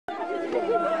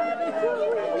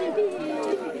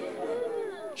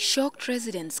Shocked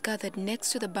residents gathered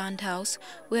next to the burned house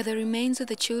where the remains of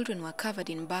the children were covered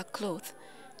in bark cloth.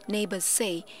 Neighbours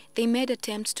say they made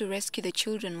attempts to rescue the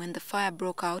children when the fire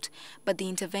broke out, but the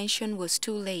intervention was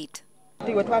too late.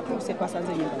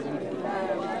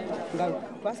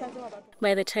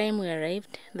 By the time we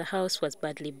arrived, the house was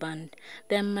badly burned.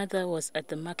 Their mother was at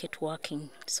the market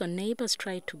working, so neighbours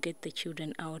tried to get the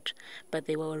children out, but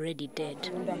they were already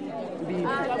dead.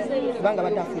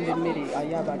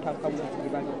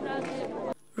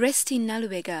 Resti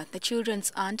Nalubega, the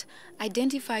children's aunt,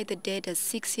 identified the dead as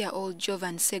 6-year-old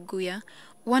Jovan Seguya,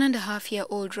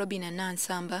 1.5-year-old Robin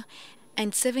Anansamba,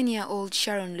 and 7-year-old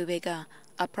Sharon Lubega,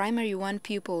 a primary 1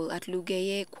 pupil at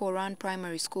Lugeye Koran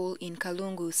Primary School in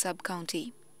Kalungu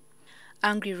sub-county.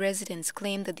 Angry residents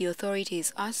claim that the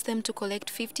authorities asked them to collect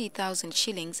 50,000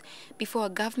 shillings before a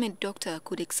government doctor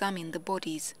could examine the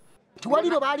bodies.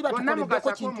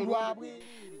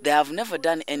 They have never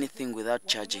done anything without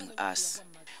charging us.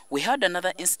 We had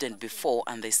another incident before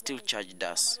and they still charged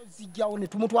us.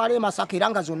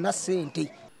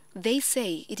 They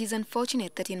say it is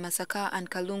unfortunate that in Masaka and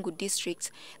Kalungu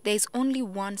districts there is only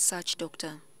one such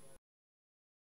doctor.